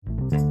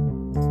Welcome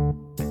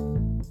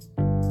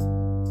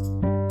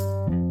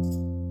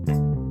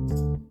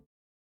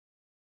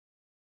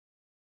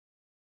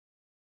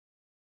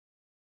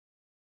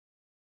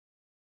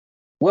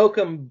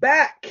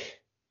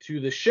back to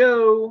the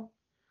show.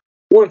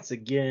 Once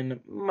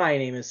again, my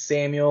name is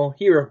Samuel,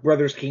 here of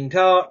Brothers King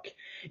Talk,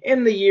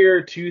 in the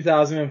year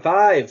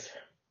 2005.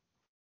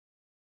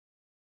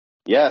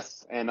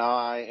 Yes, and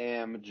I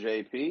am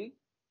JP,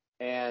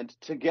 and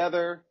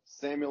together,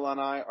 Samuel and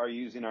I are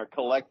using our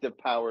collective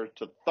power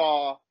to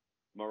thaw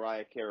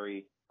Mariah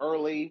Carey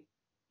early,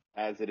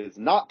 as it is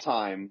not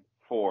time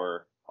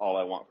for All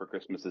I Want for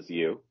Christmas Is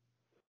You,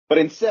 but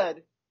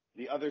instead,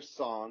 the other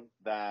song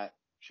that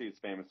she's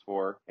famous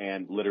for,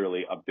 and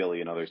literally a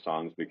billion other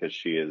songs because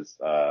she's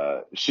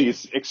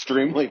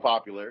extremely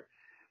popular.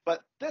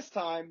 But this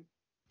time,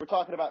 we're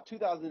talking about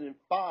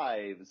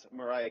 2005's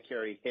Mariah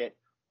Carey hit,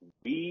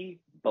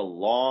 We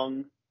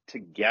Belong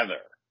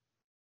Together.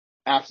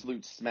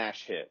 Absolute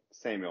smash hit.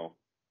 Samuel,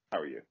 how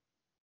are you?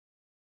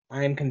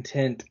 I am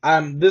content.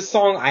 This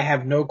song I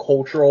have no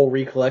cultural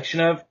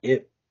recollection of.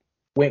 It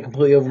went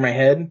completely over my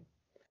head.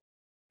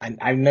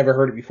 I've never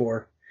heard it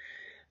before.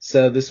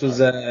 So this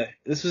was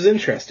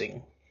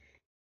interesting.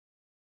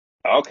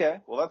 Okay,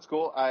 well that's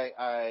cool.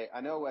 I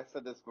know I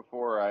said this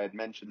before. I had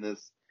mentioned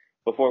this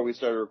before we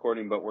started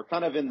recording, but we're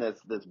kind of in this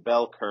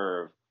bell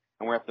curve,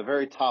 and we're at the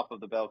very top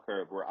of the bell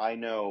curve where I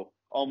know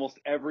almost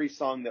every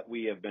song that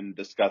we have been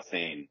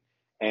discussing,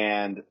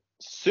 and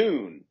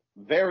soon,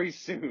 very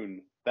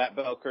soon, that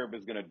bell curve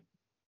is gonna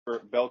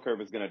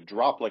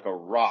drop like a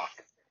rock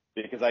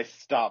because I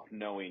stopped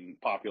knowing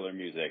popular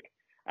music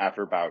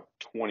after about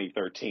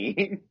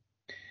 2013.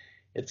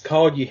 It's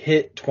called You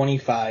Hit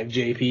 25,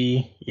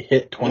 JP. You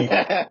hit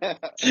 25.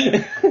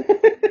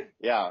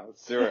 Yeah,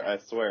 sure, I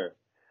swear.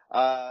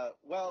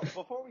 Well,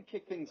 before we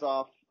kick things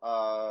off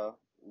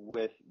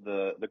with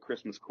the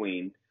Christmas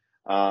Queen,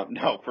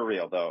 no, for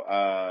real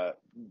though.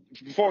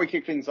 Before we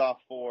kick things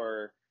off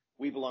for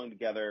We Belong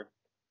Together,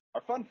 our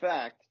fun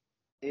fact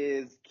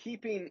is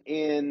keeping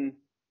in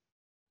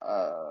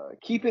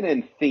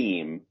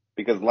theme,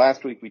 because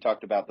last week we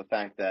talked about the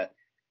fact that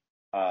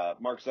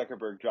Mark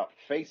Zuckerberg dropped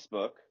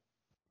Facebook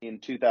in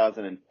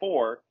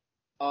 2004.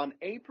 On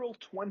April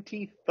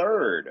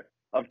 23rd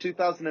of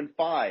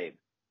 2005,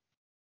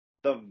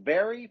 the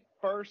very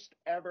first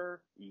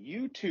ever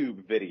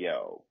YouTube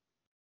video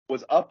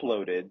was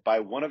uploaded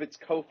by one of its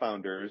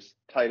co-founders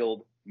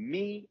titled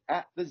Me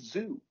at the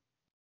Zoo.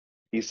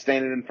 He's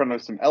standing in front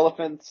of some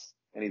elephants,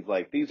 and he's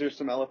like, these are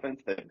some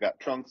elephants. They've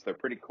got trunks. They're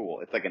pretty cool.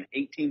 It's like an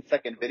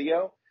 18-second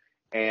video,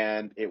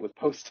 and it was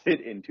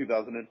posted in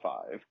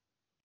 2005.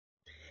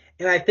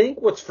 And I think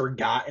what's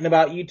forgotten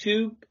about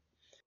YouTube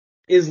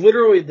is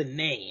literally the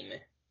name.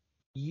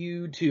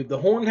 YouTube. The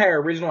whole entire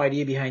original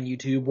idea behind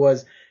YouTube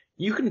was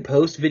you can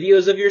post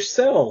videos of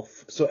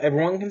yourself so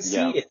everyone can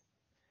see it.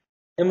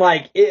 And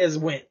like it's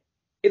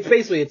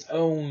basically its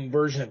own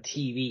version of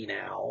TV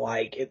now.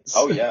 Like it's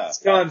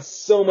gone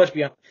so much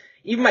beyond.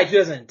 Even by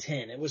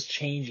 2010, it was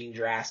changing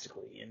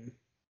drastically. And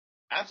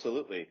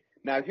absolutely.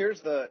 Now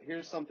here's a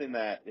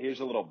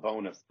little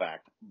bonus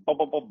fact.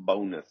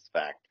 Bonus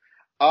fact.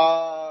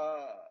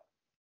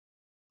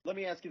 Let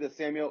me ask you this,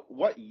 Samuel.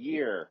 What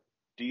year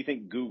do you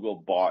think Google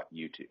bought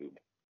YouTube?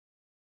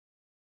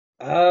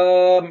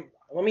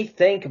 Let me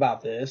think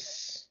about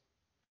this.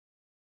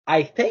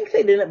 I think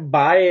they didn't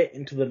buy it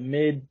into the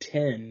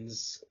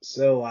mid-10s,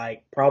 so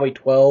like probably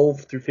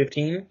 12 through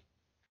 15.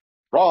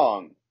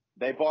 Wrong.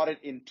 They bought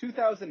it in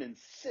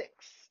 2006.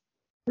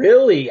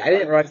 Really? I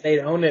didn't realize they'd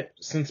owned it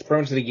since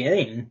pretty much the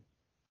beginning.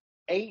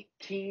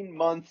 18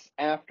 months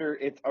after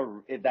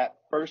that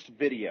first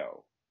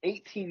video.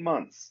 18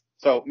 months.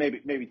 So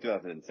maybe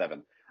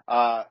 2007.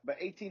 But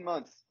 18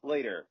 months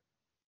later,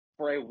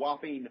 for a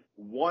whopping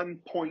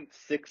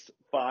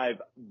 $1.65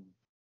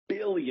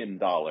 billion,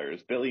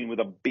 billion with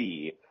a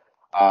B,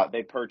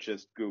 they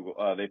purchased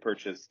Google. They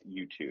purchased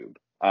YouTube.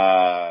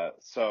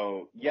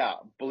 So yeah,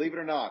 believe it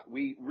or not,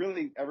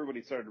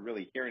 everybody started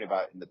really hearing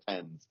about it in the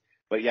tens.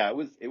 But yeah,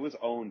 it was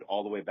owned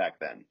all the way back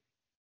then.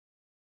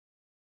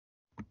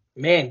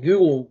 Man,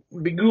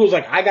 Google's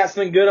like, I got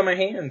something good on my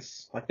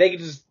hands. Like they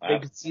could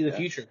see the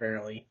future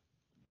apparently.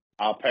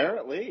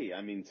 Apparently,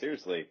 I mean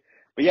seriously.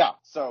 But yeah,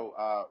 so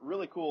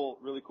really cool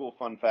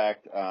fun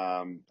fact.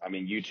 I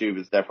mean, YouTube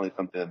is definitely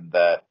something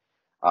that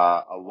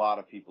a lot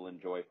of people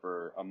enjoy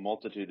for a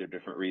multitude of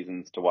different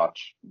reasons to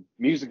watch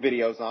music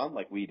videos on,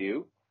 like we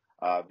do.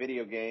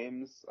 Video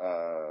games,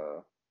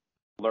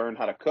 learn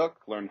how to cook,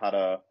 learn how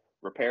to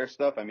repair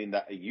stuff. I mean,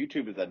 that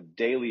YouTube is a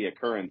daily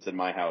occurrence in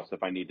my house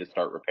if I need to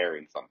start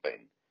repairing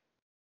something.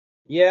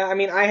 Yeah, I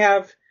mean, I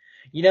have,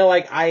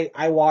 like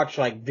I watch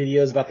like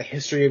videos about the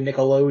history of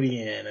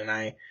Nickelodeon, and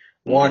I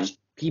watch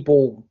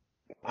people.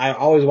 I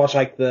always watch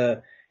like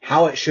the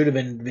how it should have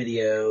been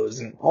videos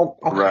and all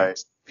kinds of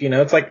stuff.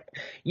 It's like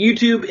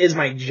YouTube is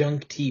my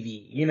junk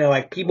TV.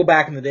 Like people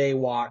back in the day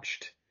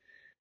watched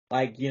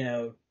like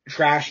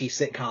trashy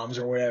sitcoms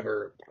or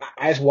whatever.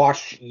 I just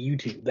watch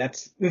YouTube.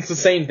 It's the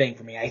same thing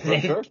for me, I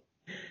think.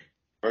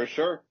 For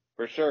sure.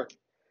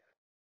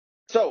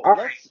 So All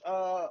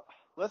right.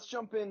 let's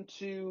jump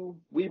into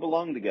 "We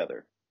Belong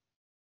Together."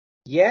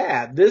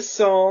 Yeah, this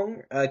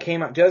song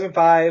came out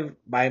 2005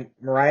 by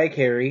Mariah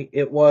Carey.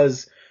 It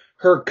was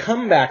her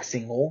comeback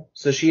single,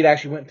 so she had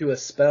actually went through a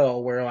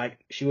spell where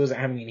like she wasn't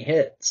having any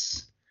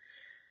hits.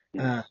 Hmm.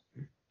 Uh,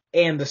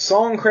 and the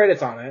song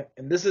credits on it,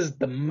 and this is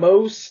the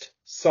most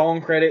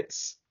song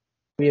credits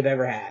we have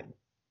ever had. All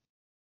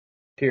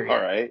Period.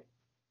 right.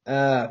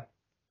 Uh,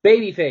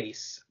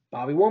 Babyface,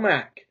 Bobby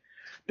Womack,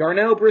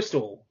 Darnell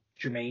Bristol,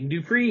 Jermaine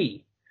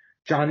Dupri,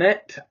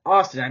 Johnette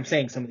Austin, I'm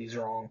saying some of these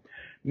wrong,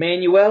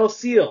 Manuel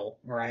Seal,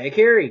 Mariah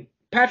Carey,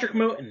 Patrick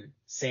Moten,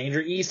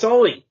 Sandra E.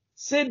 Sully,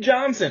 Sid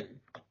Johnson.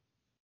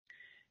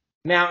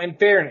 Now, in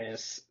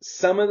fairness,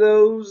 some of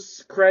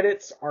those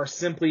credits are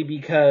simply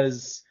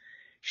because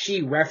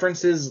she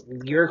references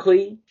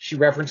lyrically, she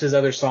references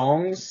other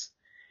songs,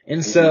 and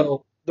Hmm.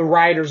 so the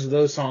writers of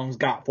those songs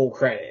got full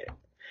credit.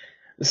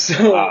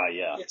 So Ah,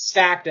 yeah. it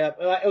stacked up.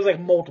 It was like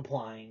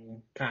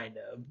multiplying, kind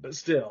of, but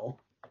still.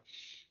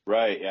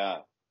 Right. Yeah.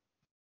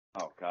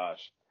 Oh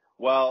gosh.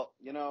 Well,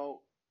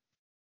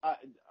 I,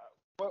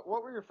 what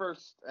were your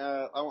first?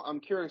 I'm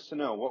curious to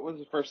know what was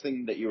the first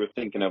thing that you were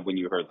thinking of when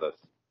you heard this?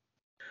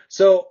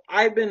 So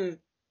I've been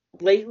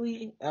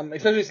lately,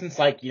 especially since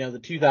like the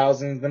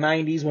 2000s, the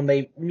 90s,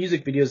 when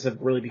music videos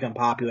have really become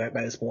popular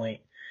by this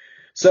point.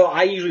 So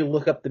I usually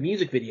look up the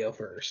music video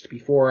first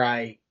before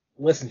I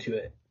listen to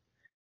it.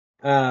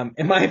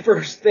 And my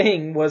first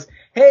thing was,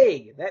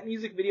 hey, that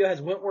music video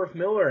has Wentworth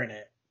Miller in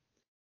it.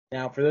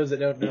 Now, for those that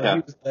don't know, he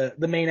Yeah. was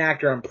the main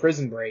actor on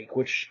Prison Break,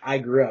 which I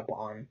grew up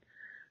on. Ah,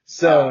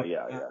 So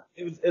yeah, yeah.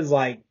 it was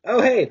like,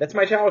 oh hey, that's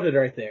my childhood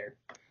right there.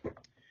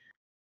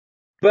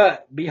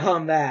 But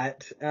beyond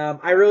that,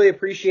 I really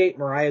appreciate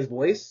Mariah's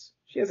voice.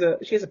 She has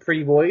a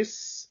pretty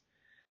voice.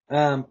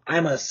 I'm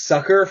a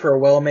sucker for a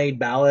well-made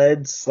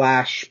ballad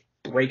slash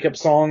breakup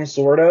song,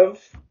 sort of.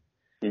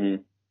 Hmm.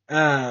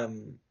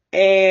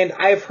 And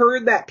I've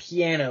heard that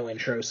piano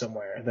intro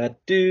somewhere.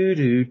 That do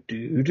do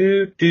do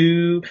do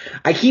do.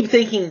 I keep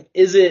thinking,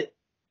 is it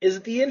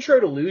the intro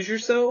to "Lose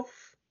Yourself"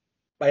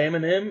 by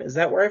Eminem? Is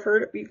that where I've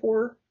heard it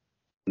before?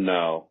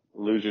 No,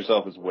 "Lose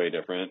Yourself" is way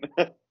different.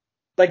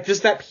 Like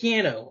just that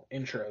piano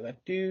intro,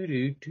 that do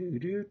do do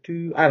do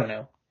do. I don't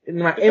know. In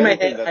my If in my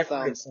anything, head, I've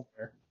heard it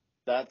somewhere.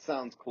 that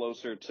sounds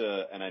closer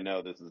to, and I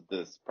know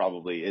this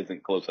probably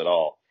isn't close at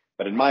all,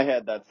 but in my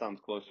head that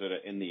sounds closer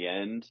to "In the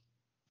End"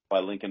 by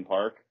Linkin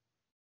Park.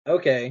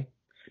 Okay,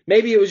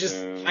 maybe it was just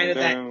kind Dun, of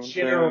that dun,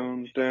 general.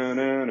 dun, dun,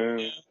 dun,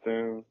 dun,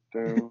 dun,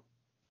 dun.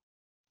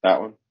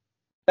 That one.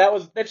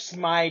 That's just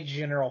my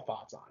general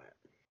thoughts on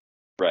it.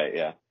 Right.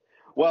 Yeah.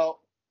 Well,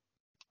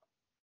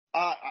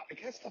 I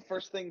guess the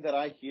first thing that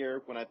I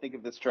hear when I think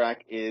of this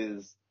track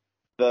is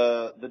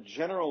the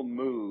general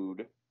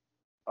mood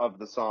of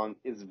the song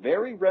is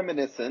very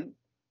reminiscent.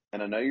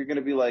 And I know you're going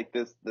to be like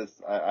this.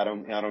 I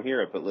don't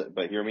hear it,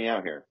 but hear me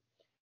out here.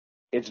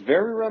 It's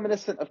very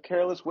reminiscent of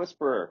 "Careless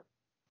Whisperer."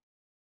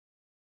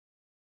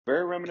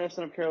 Very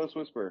reminiscent of "Careless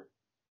Whisperer."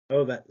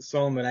 Oh, that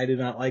song that I did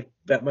not like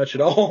that much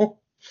at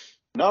all.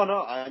 No,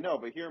 no, I know,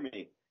 but hear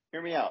me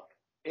out.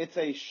 It's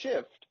a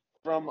shift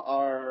from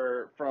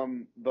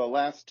the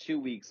last 2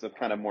 weeks of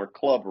kind of more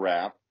club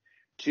rap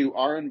to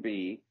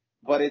R&B,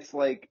 but it's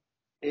like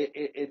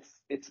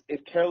it's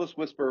if "Careless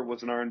Whisper"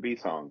 was an R&B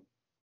song.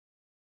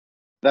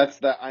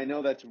 I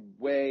know that's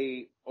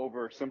way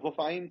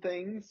oversimplifying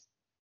things,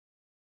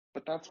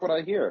 but that's what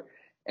I hear.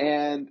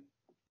 And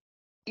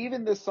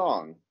even this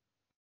song,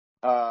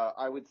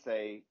 I would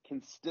say,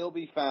 can still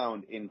be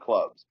found in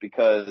clubs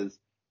because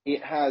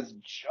it has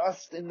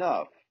just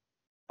enough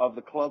of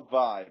the club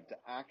vibe to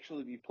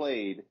actually be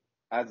played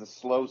as a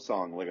slow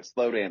song, like a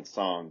slow dance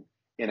song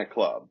in a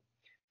club.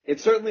 It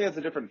certainly has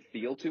a different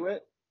feel to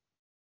it,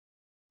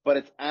 but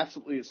it's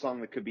absolutely a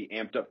song that could be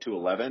amped up to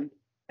 11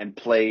 and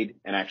played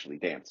and actually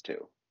danced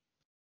to.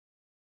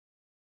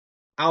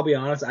 I'll be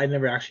honest, I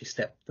never actually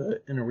stepped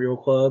foot in a real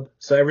club,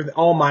 so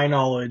all my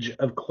knowledge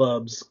of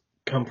clubs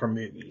come from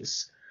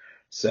movies.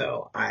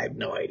 So I have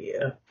no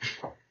idea.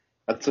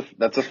 That's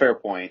a fair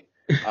point.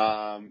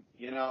 I'm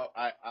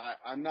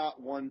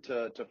not one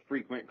to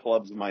frequent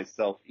clubs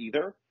myself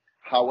either.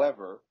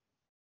 However,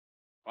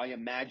 I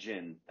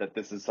imagine that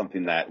this is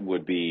something that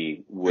would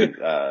you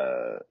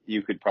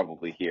could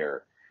probably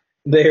hear.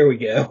 There we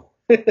go.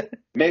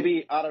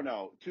 Maybe, I don't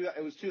know.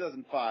 It was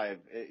 2005.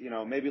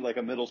 Maybe like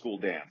a middle school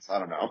dance. I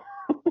don't know.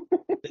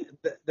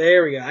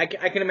 There we go. I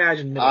can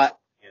imagine middle I school.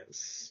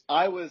 Yes.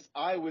 I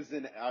was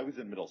in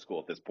middle school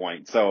at this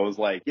point, so I was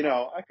like,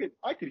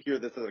 I could hear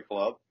this at a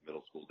club.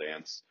 Middle school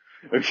dance.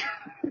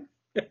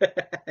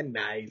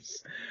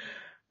 Nice.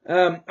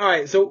 All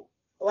right. So,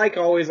 like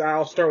always,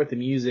 I'll start with the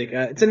music.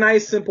 It's a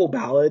nice, simple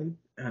ballad.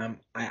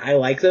 I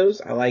like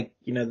those. I like,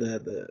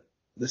 the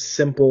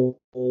simple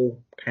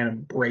kind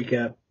of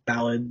breakup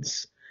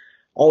ballads.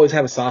 Always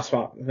have a soft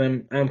spot for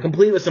them.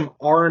 Complete with some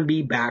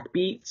R&B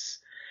backbeats.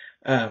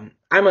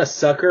 I'm a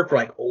sucker for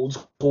like old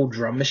school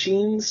drum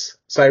machines,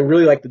 so I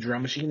really like the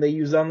drum machine they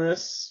used on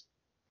this.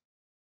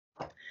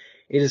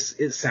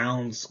 It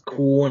sounds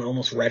cool and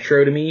almost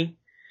retro to me.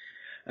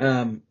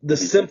 The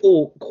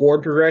simple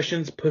chord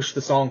progressions push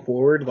the song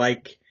forward.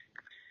 Like,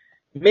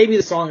 maybe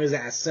the song is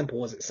as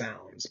simple as it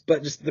sounds,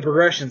 but just the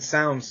progression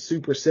sounds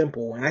super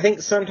simple. And I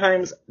think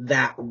sometimes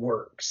that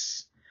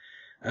works.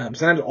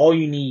 Sometimes all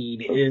you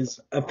need is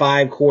a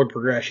 5-chord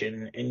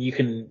progression and you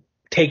can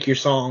take your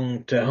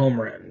song to home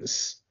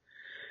runs.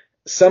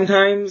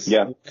 Sometimes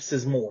less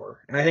is more.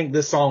 And I think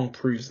this song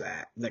proves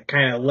that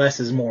kind of less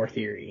is more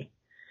theory.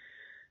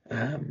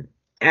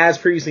 As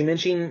previously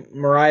mentioned,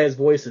 Mariah's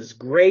voice is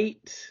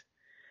great.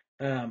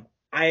 I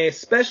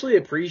especially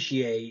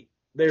appreciate,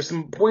 there's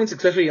some points,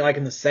 especially like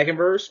in the second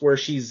verse, where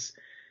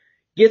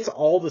gets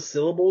all the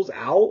syllables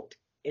out,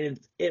 and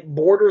it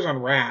borders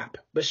on rap,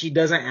 but she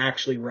doesn't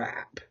actually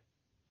rap.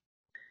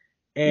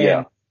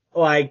 And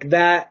like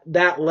that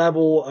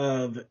level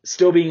of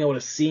still being able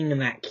to sing in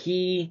that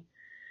key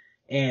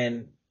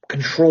and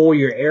control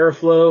your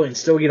airflow and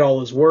still get all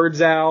those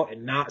words out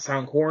and not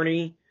sound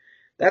corny,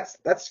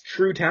 that's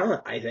true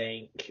talent, I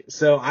think.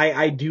 So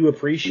I do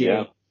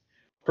appreciate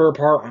her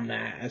part on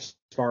that as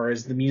far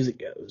as the music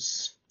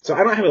goes. So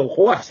I don't have a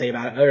whole lot to say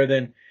about it other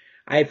than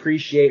I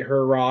appreciate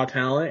her raw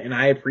talent and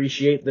I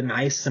appreciate the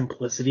nice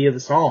simplicity of the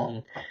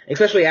song,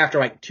 especially after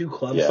like 2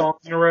 club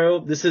songs in a row.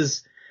 This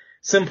is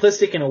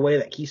simplistic in a way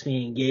that keeps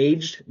me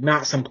engaged,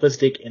 not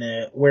simplistic in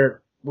a where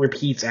it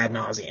repeats ad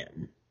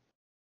nauseum.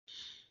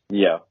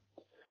 Yeah.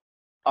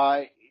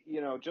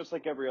 Just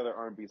like every other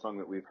R&B song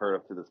that we've heard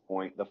up to this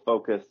point, the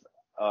focus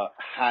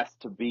has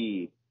to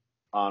be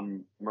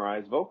on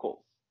Mariah's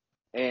vocals.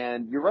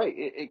 And you're right,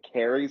 it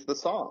carries the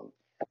song.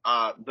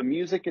 The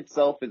music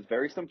itself is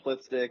very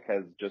simplistic,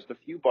 has just a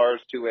few bars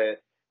to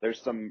it.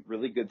 There's some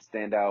really good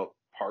standout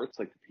parts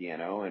like the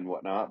piano and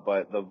whatnot,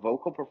 but the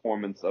vocal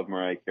performance of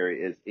Mariah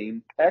Carey is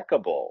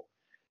impeccable.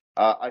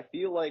 I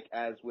feel like,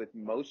 as with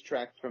most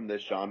tracks from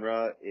this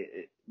genre,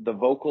 the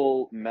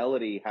vocal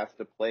melody has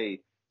to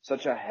play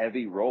such a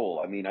heavy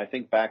role. I mean, I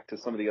think back to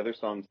some of the other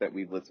songs that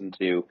we've listened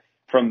to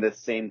from this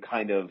same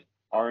kind of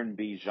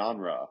R&B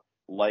genre,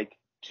 like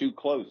Too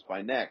Close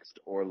by Next,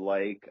 or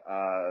like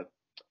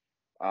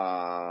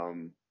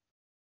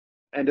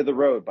End of the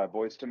Road by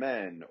Boyz II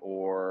Men,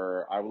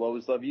 or I Will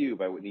Always Love You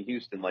by Whitney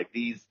Houston. Like,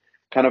 these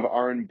kind of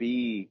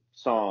R&B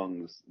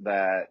songs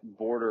that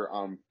border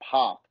on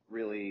pop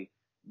really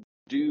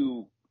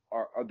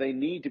they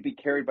need to be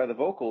carried by the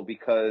vocal,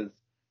 because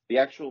the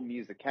actual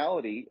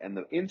musicality and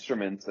the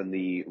instruments and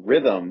the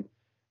rhythm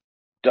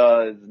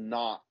does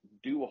not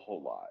do a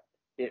whole lot.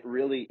 It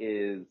really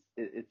is,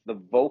 it's the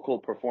vocal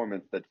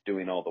performance that's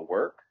doing all the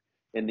work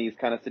in these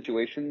kind of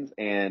situations.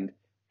 And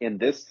in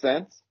this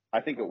sense,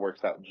 I think it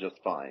works out just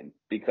fine,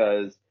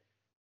 because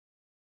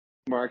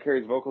Mariah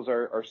Carey's vocals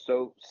are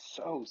so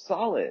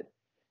solid.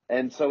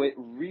 And so it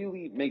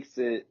really makes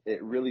it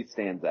really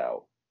stands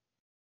out.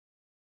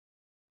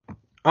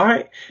 All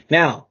right.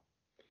 Now,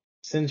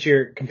 since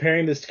you're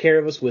comparing this to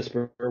Careless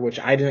Whisper,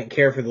 which I didn't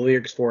care for the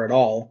lyrics for at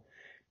all,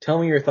 tell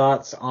me your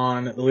thoughts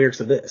on the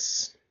lyrics of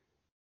this.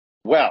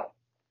 Well,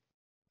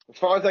 as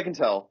far as I can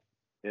tell,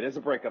 it is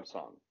a breakup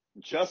song,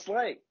 just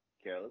like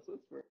Careless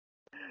Whisper.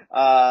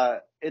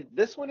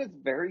 This one is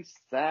very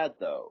sad,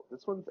 though.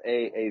 This one's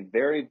a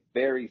very,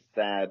 very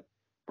sad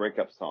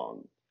breakup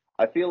song.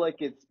 I feel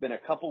like it's been a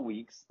couple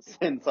weeks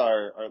since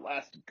our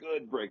last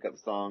good breakup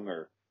song,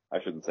 or I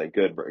shouldn't say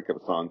good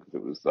breakup song,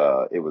 because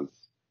it was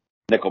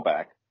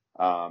Nickelback,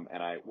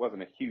 and I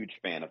wasn't a huge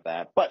fan of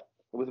that, but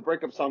it was a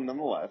breakup song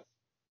nonetheless.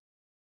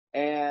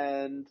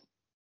 And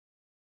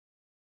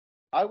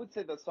I would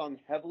say the song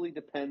heavily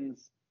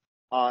depends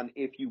on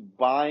if you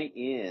buy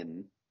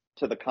in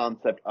to the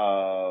concept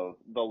of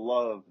the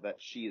love that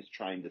she is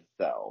trying to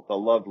sell, the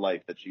love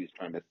life that she's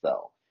trying to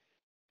sell.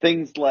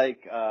 Things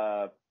like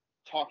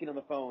talking on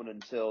the phone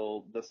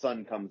until the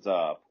sun comes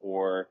up,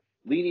 or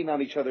leaning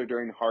on each other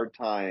during hard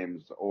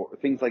times, or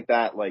things like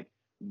that. Like,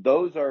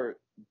 those are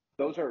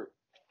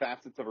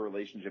facets of a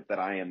relationship that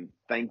I am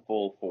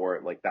thankful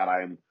for, like, that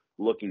I'm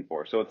looking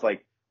for. So it's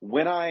like,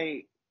 when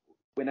I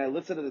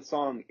listen to the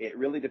song, it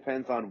really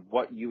depends on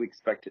what you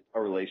expect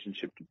a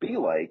relationship to be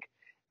like.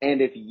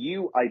 And if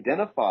you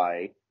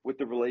identify with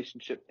the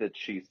relationship that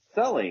she's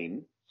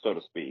selling, so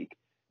to speak,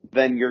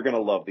 then you're going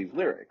to love these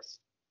lyrics.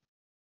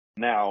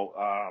 Now,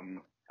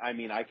 I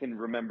mean, I can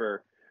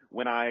remember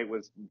when I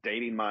was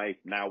dating my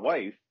now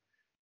wife,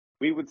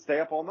 we would stay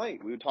up all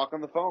night. We would talk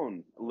on the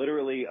phone,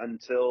 literally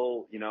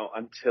until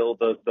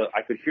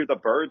I could hear the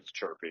birds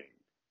chirping.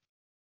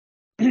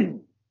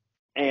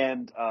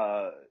 And,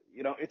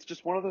 it's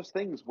just one of those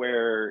things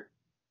where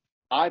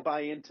I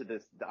buy into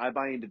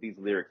these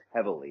lyrics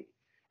heavily.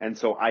 And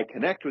so I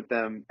connect with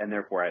them, and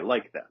therefore I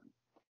like them.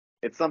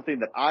 It's something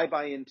that I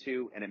buy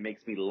into, and it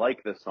makes me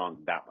like the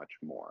song that much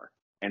more.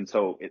 And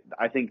so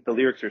I think the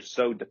lyrics are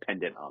so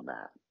dependent on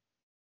that.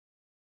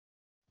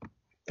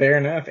 Fair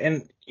enough.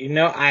 And,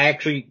 I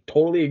actually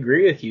totally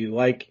agree with you.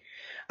 Like,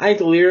 I think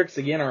the lyrics,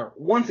 again, are,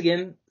 once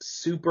again,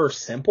 super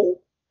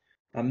simple.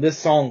 This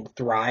song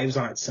thrives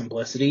on its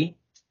simplicity.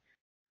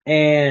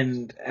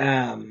 And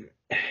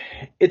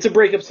it's a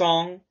breakup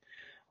song.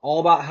 all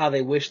about how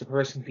they wish the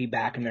person could be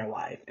back in their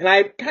life. And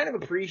I kind of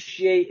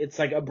appreciate it's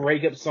like a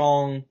breakup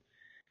song,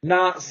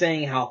 not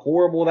saying how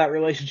horrible that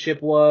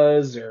relationship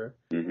was or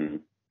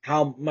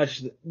how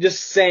much,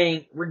 just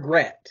saying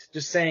regret,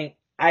 just saying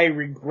I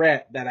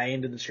regret that I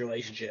ended this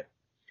relationship.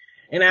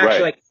 And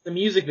actually, like the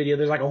music video,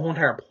 there's like a whole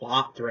entire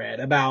plot thread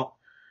about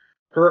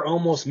her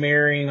almost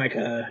marrying like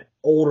a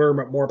older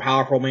but more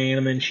powerful man,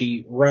 and then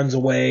she runs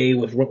away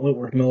with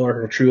Whitworth Miller,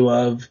 her true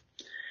love.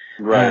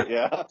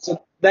 Yeah.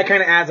 So that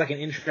kind of adds like an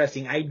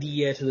interesting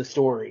idea to the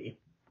story.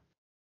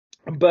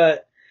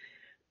 But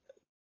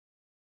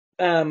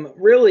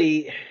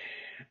really,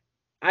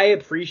 I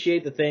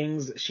appreciate the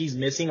things she's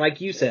missing, like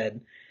you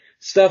said.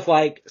 Stuff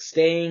like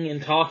staying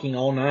and talking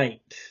all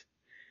night.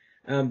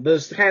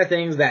 Those the kind of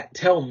things that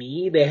tell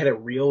me they had a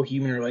real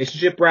human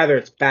relationship, whether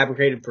it's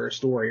fabricated for a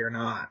story or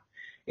not.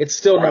 It's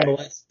still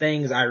nonetheless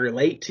things I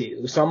relate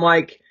to. So I'm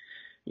like,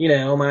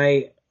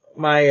 my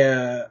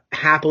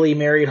happily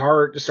married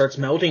heart just starts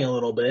melting a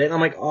little bit. And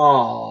I'm like,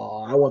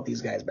 oh, I want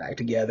these guys back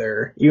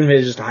together, even if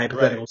it's just a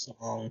hypothetical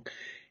song.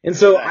 And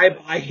so I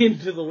buy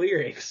into the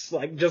lyrics,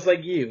 just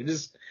like you.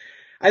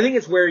 I think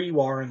it's where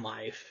you are in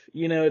life.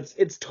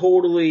 It's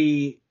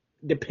totally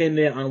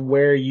dependent on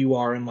where you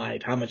are in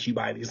life, how much you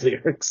buy these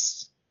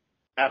lyrics.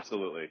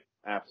 Absolutely.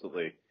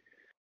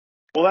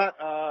 Well,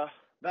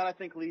 that I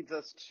think leads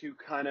us to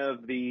kind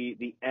of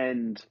the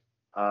end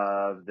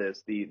of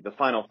this. The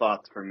final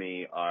thoughts for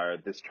me are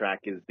this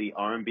track is the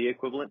R&B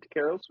equivalent to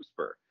Carol's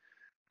Whisper.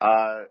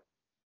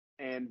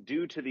 And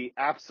due to the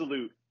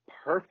absolute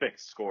perfect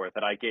score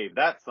that I gave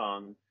that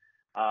song,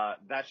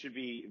 that should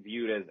be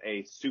viewed as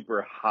a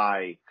super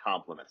high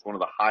compliment. It's one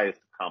of the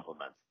highest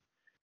compliments.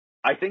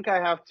 I think I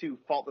have to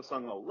fault the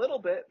song a little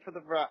bit for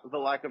the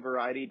lack of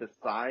variety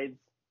besides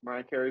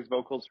Mariah Carey's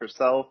vocals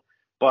herself,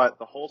 but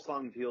the whole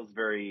song feels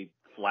very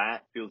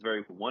flat, feels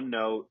very one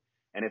note.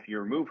 And if you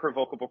remove her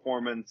vocal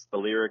performance, the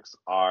lyrics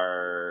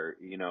are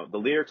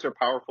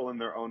powerful in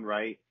their own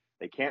right.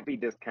 They can't be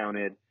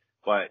discounted,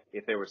 but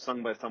if they were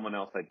sung by someone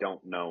else, I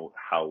don't know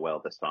how well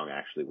the song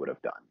actually would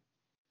have done.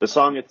 The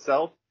song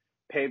itself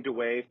paved a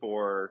way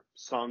for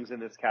songs in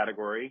this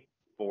category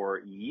for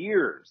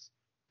years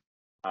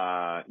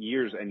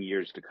and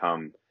years to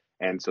come.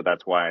 And so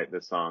that's why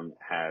this song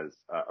has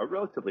a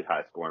relatively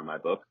high score in my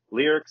book.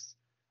 Music,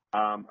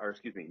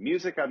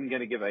 I'm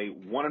going to give a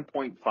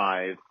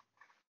 1.5.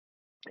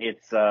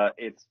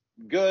 It's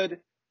good,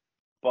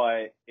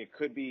 but it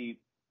could be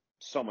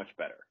so much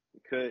better.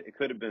 It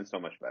could have been so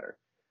much better.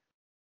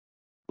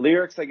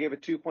 Lyrics, I gave a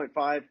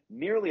 2.5,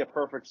 nearly a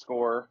perfect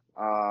score.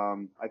 I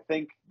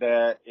think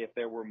that if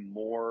there were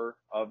more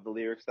of the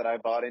lyrics that I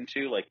bought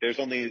into, like there's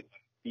only a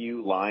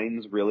few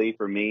lines really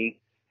for me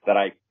that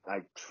I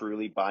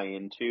truly buy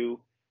into.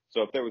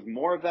 So if there was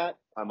more of that,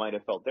 I might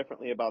have felt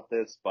differently about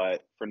this,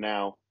 but for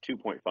now,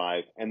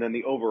 2.5. And then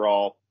the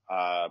overall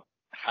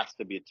has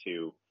to be a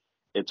 2.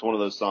 It's one of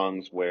those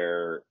songs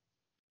where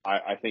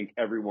I think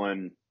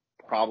everyone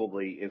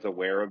probably is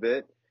aware of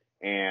it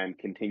and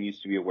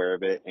continues to be aware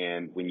of it.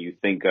 And when you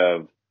think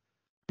of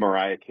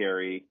Mariah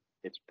Carey,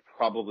 it's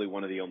probably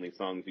one of the only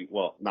songs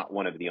not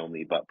one of the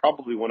only, but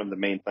probably one of the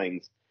main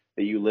things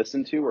that you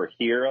listen to or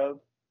hear of,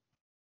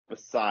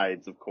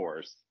 besides, of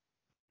course,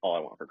 All I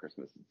Want for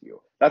Christmas Is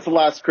You. That's the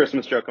last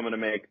Christmas joke I'm going to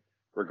make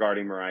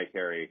regarding Mariah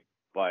Carey,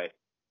 but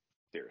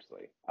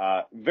seriously,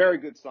 very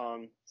good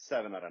song,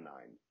 7 out of 9.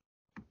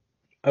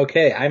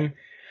 Okay, I'm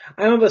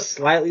of a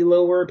slightly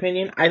lower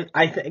opinion.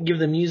 I give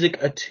the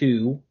music a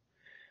 2.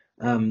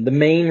 The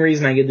main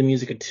reason I give the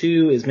music a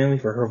 2 is mainly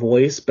for her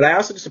voice, but I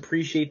also just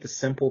appreciate the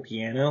simple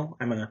piano.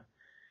 I'm a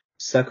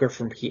sucker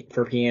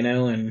for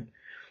piano, and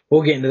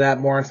we'll get into that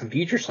more on some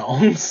future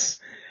songs.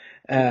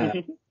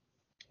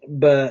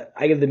 But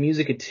I give the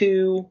music a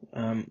 2,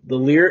 the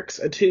lyrics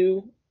a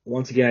 2.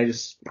 Once again,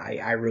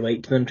 I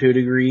relate to them to a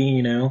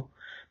degree,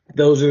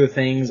 Those are the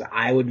things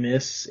I would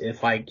miss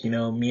if,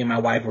 me and my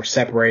wife were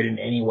separated in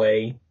any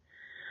way.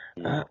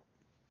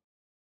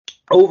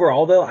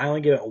 Overall, though, I only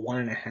give it a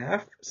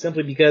 1.5,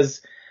 simply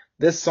because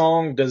this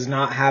song is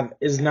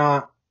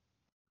not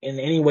in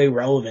any way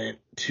relevant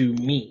to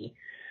me.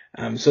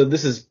 So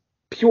this is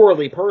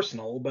purely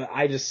personal, but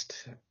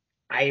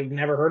I've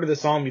never heard of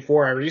this song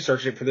before I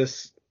researched it for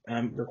this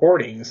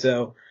recording.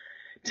 So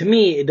to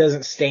me, it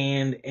doesn't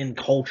stand in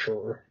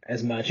culture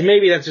as much. And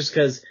maybe that's just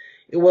because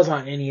it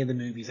wasn't on any of the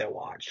movies I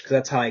watched, because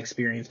that's how I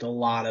experienced a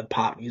lot of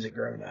pop music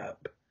growing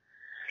up.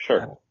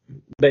 Sure.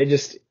 But it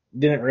just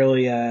didn't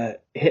really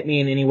hit me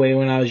in any way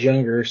when I was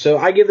younger. So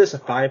I give this a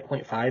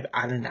 5.5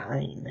 out of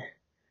 9.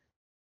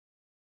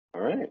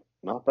 All right.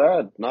 Not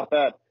bad.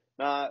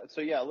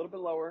 So yeah, a little bit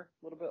lower,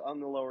 a little bit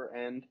on the lower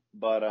end,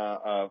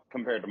 but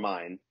compared to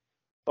mine,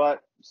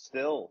 but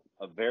still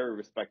a very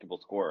respectable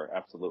score.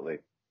 Absolutely.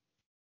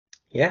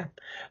 Yeah.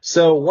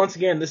 So once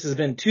again, this has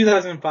been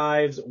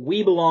 2005's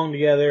We Belong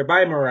Together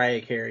by Mariah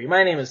Carey.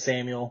 My name is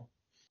Samuel.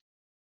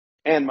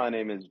 And my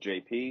name is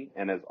JP.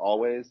 And as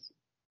always,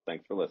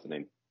 thanks for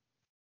listening.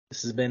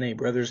 This has been a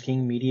Brothers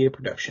King Media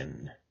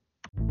production.